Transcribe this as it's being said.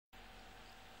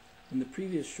In the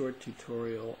previous short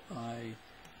tutorial, I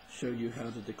showed you how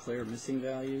to declare missing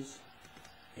values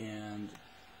and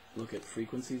look at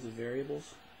frequencies of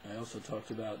variables. I also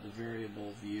talked about the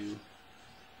variable view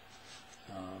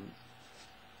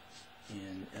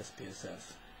in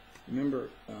SPSS. Remember,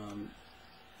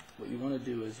 what you want to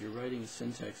do as you're writing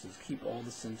syntax is keep all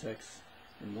the syntax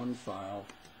in one file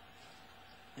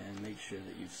and make sure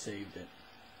that you've saved it.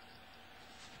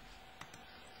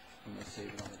 I'm going to save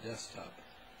it on the desktop.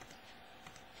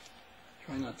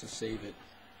 Try not to save it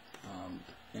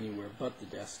anywhere but the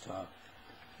desktop,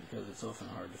 because it's often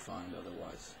hard to find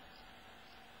otherwise.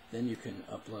 Then you can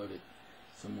upload it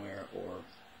somewhere or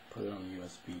put it on a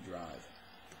USB drive.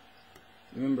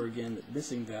 Remember again that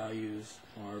missing values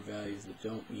are values that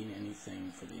don't mean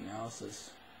anything for the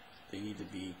analysis. They need to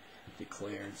be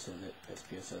declared so that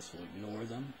SPSS will ignore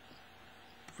them.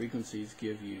 Frequencies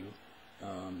give you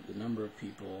the number of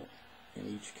people in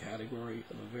each category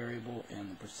of a variable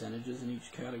and the percentages in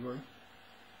each category.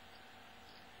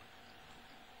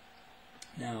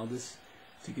 Now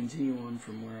to continue on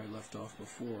from where I left off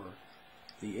before,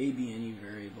 the ABNE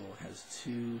variable has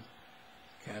two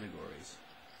categories.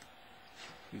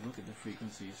 We look at the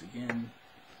frequencies again,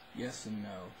 yes and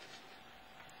no.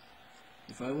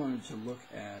 If I wanted to look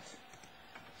at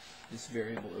this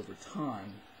variable over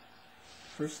time,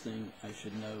 first thing I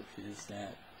should note is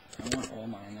that I want all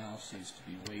my analyses to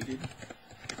be weighted.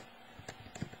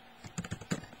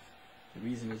 The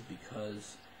reason is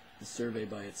because the survey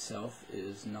by itself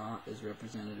is not as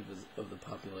representative of the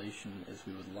population as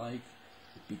we would like,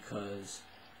 because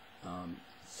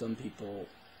some people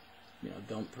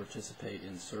don't participate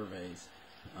in surveys,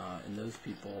 and those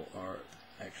people are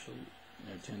actually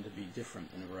tend to be different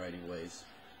in a variety of ways.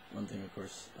 One thing, of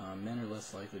course, men are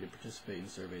less likely to participate in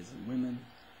surveys than women.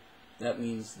 That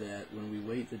means that when we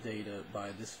weight the data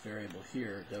by this variable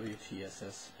here,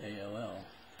 WTSSALL,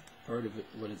 part of it,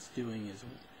 what it's doing is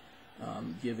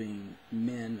giving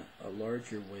men a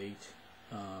larger weight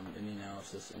in the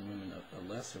analysis and women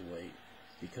a lesser weight,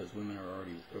 because women are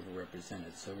already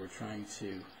overrepresented. So we're trying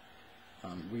to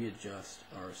readjust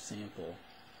our sample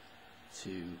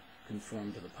to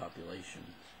conform to the population.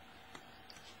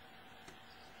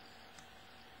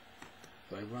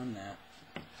 If I run that,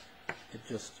 it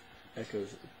just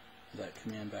echoes that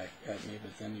command back at me,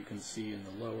 but then you can see in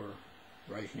the lower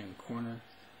right hand corner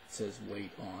it says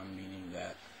weight on, meaning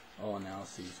that all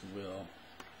analyses will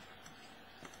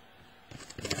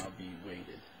now be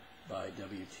weighted by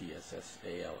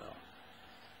WTSSALL.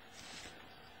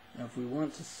 Now if we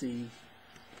want to see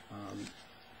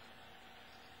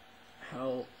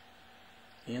how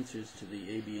answers to the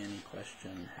ABNE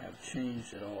question have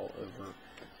changed at all over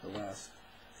the last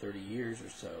 30 years or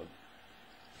so,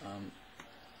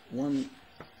 one,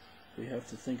 we have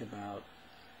to think about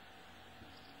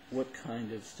what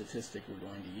kind of statistic we're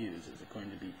going to use. Is it going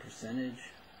to be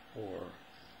percentage or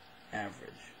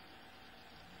average?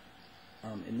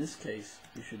 In this case,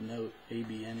 you should note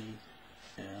ABNE,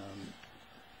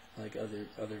 like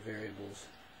other variables,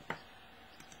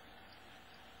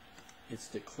 it's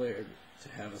declared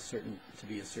to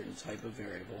be a certain type of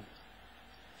variable.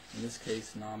 In this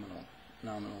case, nominal.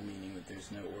 Nominal meaning that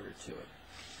there's no order to it.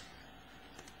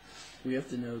 We have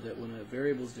to know that when a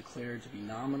variable is declared to be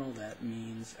nominal, that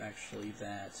means actually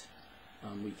that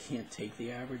we can't take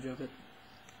the average of it.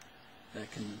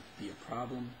 That can be a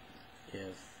problem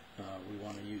if we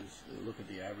want to look at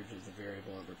the average of the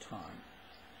variable over time.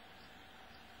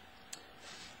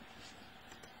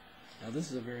 Now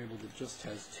this is a variable that just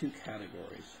has two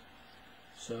categories,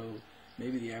 so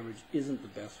maybe the average isn't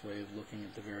the best way of looking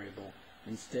at the variable.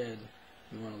 Instead,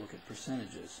 we want to look at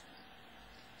percentages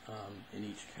in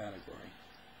each category.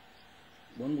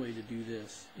 One way to do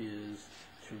this is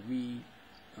to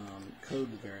code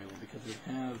the variable, because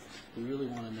we really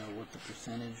want to know what the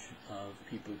percentage of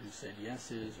people who said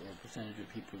yes is, or percentage of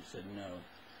people who said no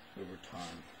over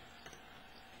time.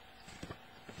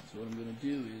 So what I'm going to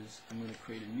do is I'm going to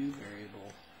create a new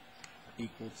variable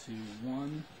equal to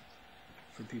 1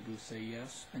 for people who say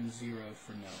yes and 0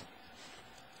 for no.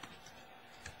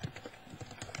 I'm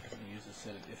going to use a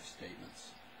set of if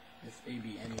statements. If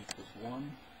ABN equals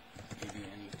 1,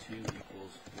 ABNE2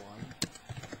 equals 1,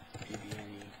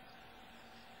 ABNE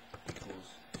equals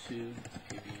 2,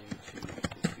 ABNE2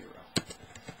 equals 0.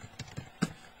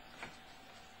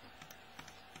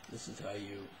 This is how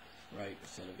you write a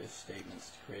set of if statements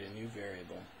to create a new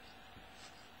variable.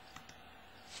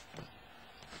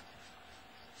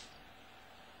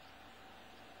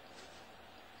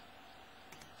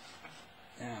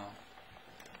 Now,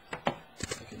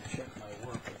 I can check my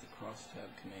work with the crosstab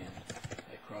command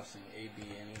by crossing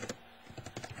ABNE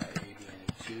by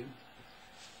ABNE2.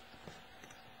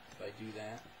 do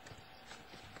that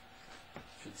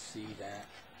should see that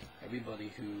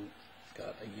everybody who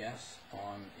got a yes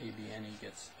on ABNE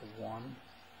gets a 1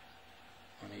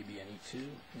 on ABNE2,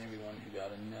 and everyone who got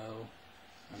a no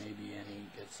on ABNE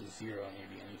gets a 0 on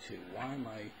ABNE2. Why am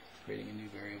I creating a new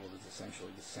variable that's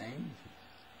essentially the same?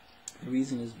 The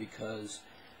reason is because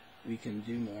we can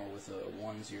do more with a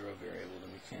 1, 0 variable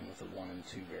than we can with a 1 and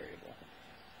 2 variable.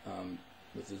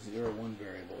 With the 0, 1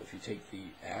 variable, if you take the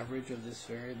average of this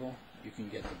variable, you can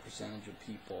get the percentage of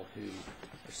people who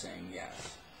are saying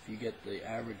yes. If you get the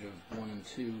average of 1 and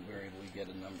 2 variable, you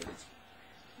get a number that's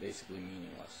basically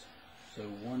meaningless. So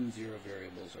 1, 0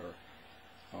 variables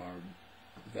are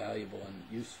valuable and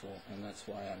useful, and that's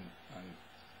why I'm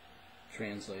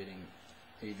translating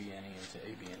ABNE into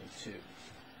ABNE2.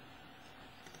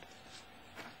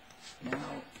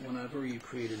 Now, whenever you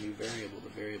create a new variable, the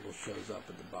variable shows up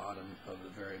at the bottom of the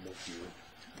variable view.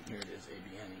 And here it is,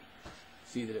 ABNE.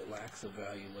 See that it lacks a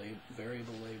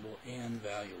variable label and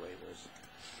value labels.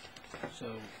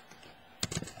 So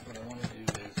what I want to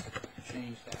do is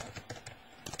change that.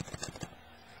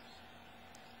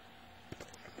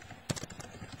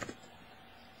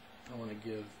 I want to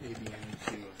give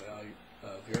ABNE2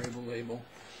 a variable label.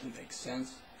 It makes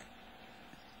sense.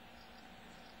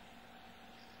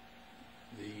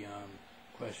 The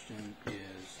question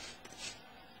is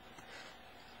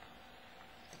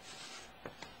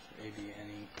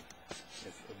ABNE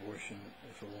if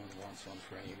a woman wants one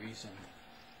for any reason.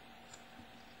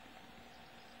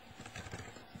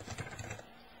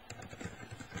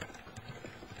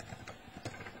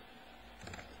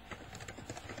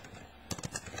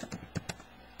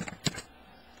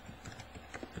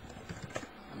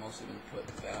 I'm also going to put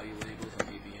value labels on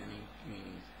ABNE,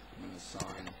 meaning I'm going to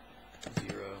assign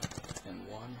 0 and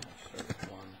 1. I'll start with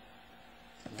 1.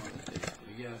 1 is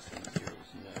basically yes, and 0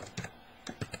 is no.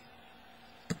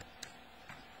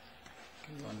 I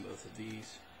can run both of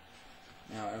these.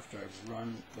 Now, after I've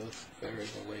run both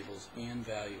variable labels and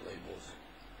value labels,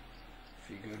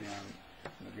 if you go down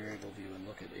in the variable view and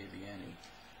look at ABNE, you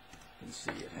can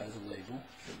see it has a label.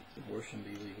 Should abortion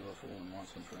be legal if a woman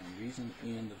wants one for any reason?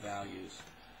 And the values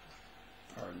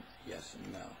are yes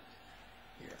and no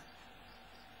here.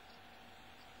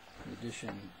 In addition,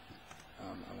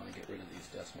 I want to get rid of these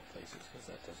decimal places because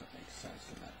that doesn't make sense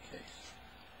in that case.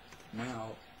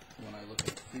 Now, when I look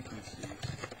at the frequencies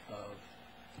of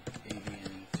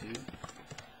ABNE2,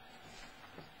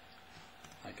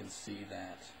 I can see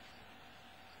that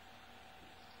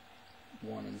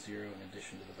 1 and 0 in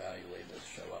addition to the value labels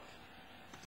show up